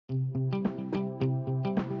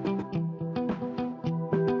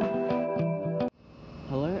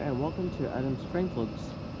Adam Spring Vlogs.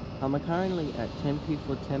 I'm currently at Tempe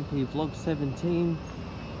for Tempe Vlog 17.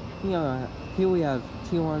 Here we have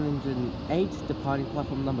T108 departing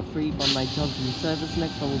platform number 3, Bondi Junction service.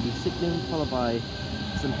 Next I will be Sydney, followed by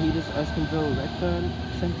St Peters, Erskineville, Redfern,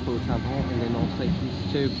 Central Town Hall, and then also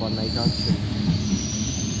east to Bondi Junction.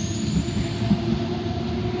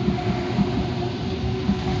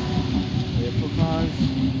 Vehicle cars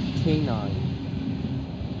T9.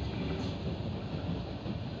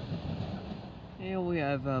 Here we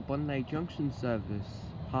have Bondi Junction service,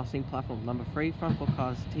 passing platform number 3, front for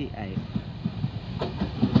cars T8.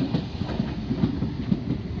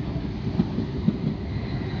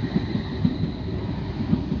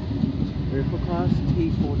 Rear for cars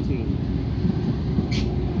T14.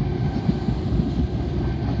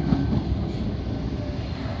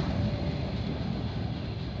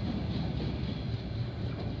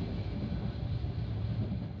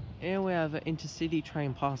 Here we have an intercity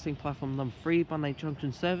train passing platform number 3, Bondi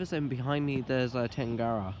Junction service, and behind me there's a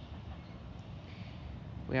Tangara.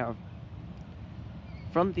 We have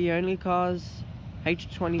front the only cars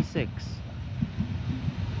H26.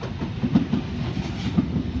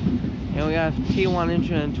 Here we have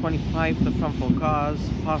T125, the front 4 cars,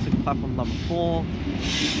 passing platform number 4.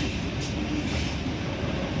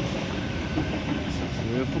 The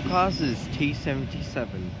rear 4 cars is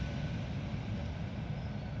T77.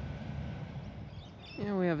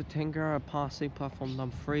 Here we have a Tangara passing platform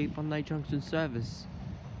number 3, Bondi Junction service.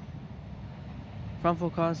 Front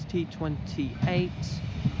 4 cars T28.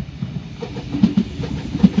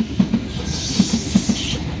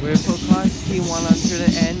 Rear 4 cars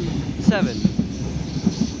T107.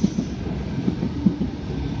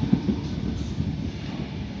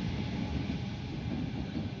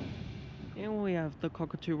 Here we have the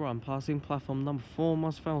Cockatoo Run passing platform number 4,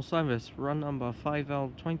 Mossville service. Run number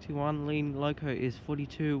 5L21, lean loco is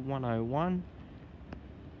 42101.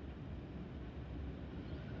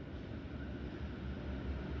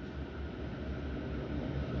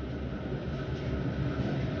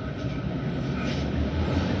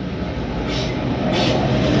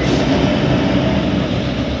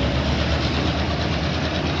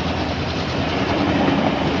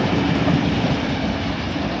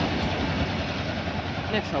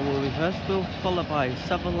 Next I will be Hurstville, followed by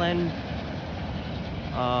Sutherland,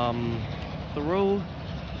 Thurul,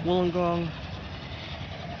 Wollongong,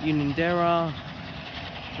 Unanderra,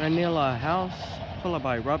 Ranilla House, followed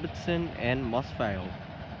by Robertson and Mossvale.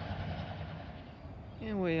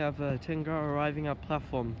 Here we have Tangara arriving at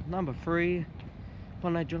platform number 3,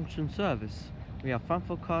 Bondi Junction service. We have front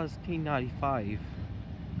 4 cars T95.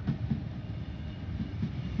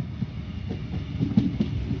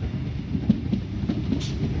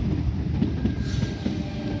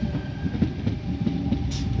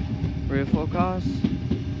 Rear 4 cars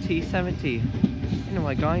T70.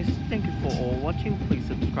 Anyway guys, thank you for all watching. Please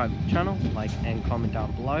subscribe to the channel, like and comment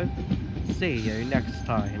down below. See you next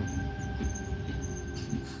time.